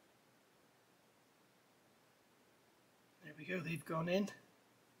 There we go, they've gone in.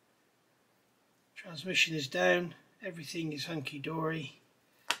 Transmission is down, everything is hunky-dory.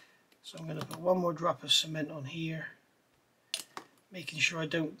 So I'm going to put one more drop of cement on here, making sure I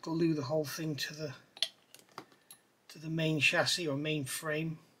don't glue the whole thing to the main chassis or main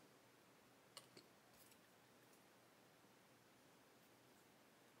frame.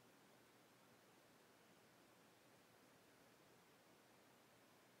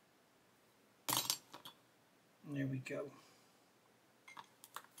 And there we go.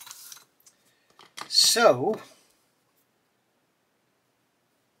 So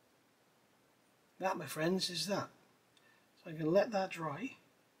that, my friends, is that. So I'm going to let that dry.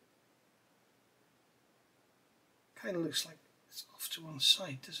 Kind of looks like it's off to one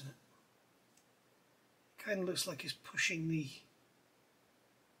side, doesn't it? Kind of looks like it's pushing the...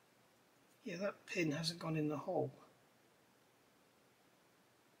 Yeah, that pin hasn't gone in the hole.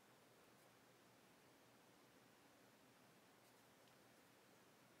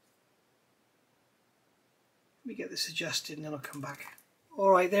 Let me get this adjusted and then I'll come back.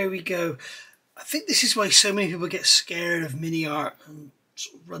 Alright, there we go. I think this is why so many people get scared of mini art and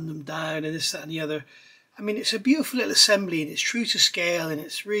sort of run them down and this, that and the other. I mean, it's a beautiful little assembly and it's true to scale and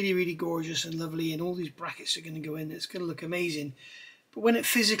it's really, really gorgeous and lovely, and all these brackets are going to go in. It's going to look amazing. But when it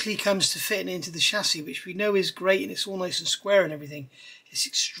physically comes to fitting into the chassis, which we know is great and it's all nice and square and everything, it's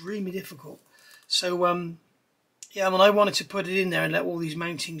extremely difficult. So, yeah, I mean, I wanted to put it in there and let all these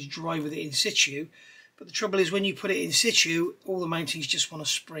mountings dry with it in situ. But the trouble is when you put it in situ, all the mountings just want to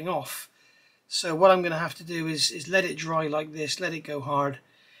spring off. So what I'm going to have to do is let it dry like this, let it go hard,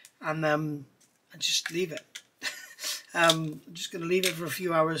 and just leave it. I'm just going to leave it for a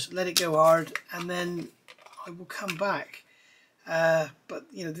few hours, let it go hard, and then I will come back. But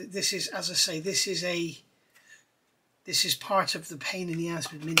you know, this is, as I say, this is part of the pain in the ass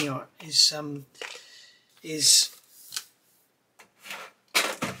with mini art. Is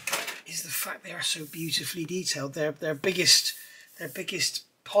the fact they are so beautifully detailed. Their biggest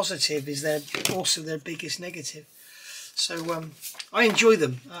positive is also their biggest negative. So I enjoy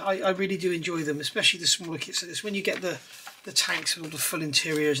them. I really do enjoy them, especially the smaller kits like this. When you get the tanks with all the full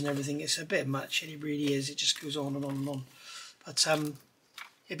interiors and everything, it's a bit much, and it really is. It just goes on and on and on. But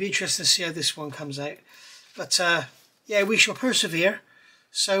it'd be interesting to see how this one comes out. But yeah, we shall persevere.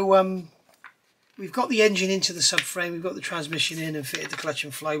 So we've got the engine into the subframe, we've got the transmission in and fitted the clutch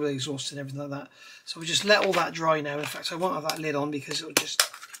and flywheel exhaust and everything like that. So we'll just let all that dry now. In fact, I won't have that lid on because it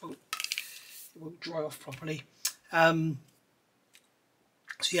won't dry off properly. So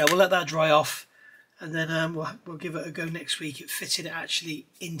yeah, we'll let that dry off, and then we'll give it a go next week at fitting it actually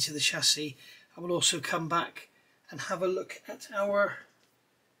into the chassis. I will also come back and have a look at our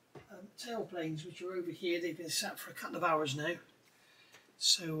tailplanes, which are over here. They've been sat for a couple of hours now.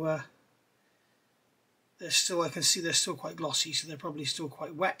 So they're still, I can see they're still quite glossy, so they're probably still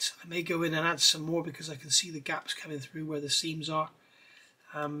quite wet. I may go in and add some more because I can see the gaps coming through where the seams are,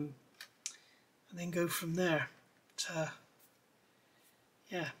 and then go from there. But,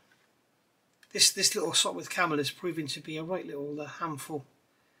 yeah, this little Sopwith Camel is proving to be a right little handful,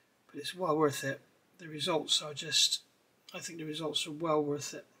 but it's well worth it. The results are just, I think the results are well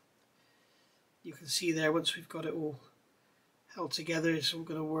worth it. You can see there, once we've got it all held together, it's all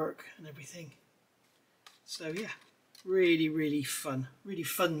going to work and everything. So yeah, really fun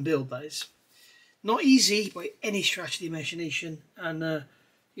build that is. Not easy by any stretch of the imagination, and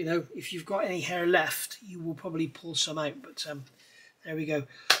you know, if you've got any hair left, you will probably pull some out, but there we go.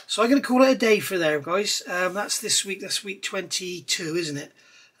 So I'm going to call it a day for there, guys. That's this week, that's week 22, isn't it?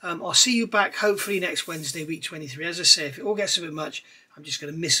 I'll see you back hopefully next Wednesday, week 23. As I say, if it all gets a bit much, I'm just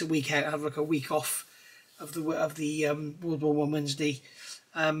going to miss a week out, have like a week off of the WNW Wednesday,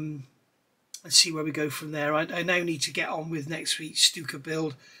 and see where we go from there. I now need to get on with next week's Stuka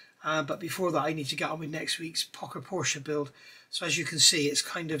build, but before that I need to get on with next week's Porsche build. So as you can see, it's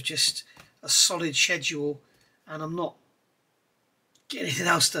kind of just a solid schedule, and I'm not getting anything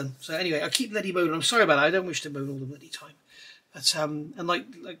else done. So anyway, I keep bloody moaning. I'm sorry about that. I don't wish to moan all the bloody time. But and like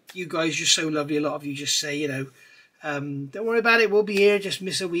you guys, you're so lovely. A lot of you just say, you know, don't worry about it. We'll be here. Just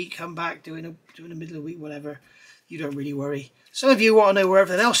miss a week. Come back doing a middle of the week, whatever. You don't really worry. Some of you want to know where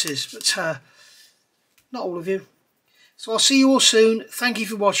everything else is, but not all of you. So I'll see you all soon. Thank you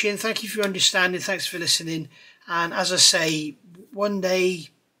for watching. Thank you for your understanding. Thanks for listening. And as I say, one day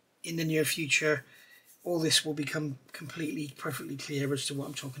in the near future, all this will become completely, perfectly clear as to what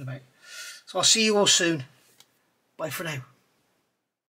I'm talking about. So I'll see you all soon. Bye for now.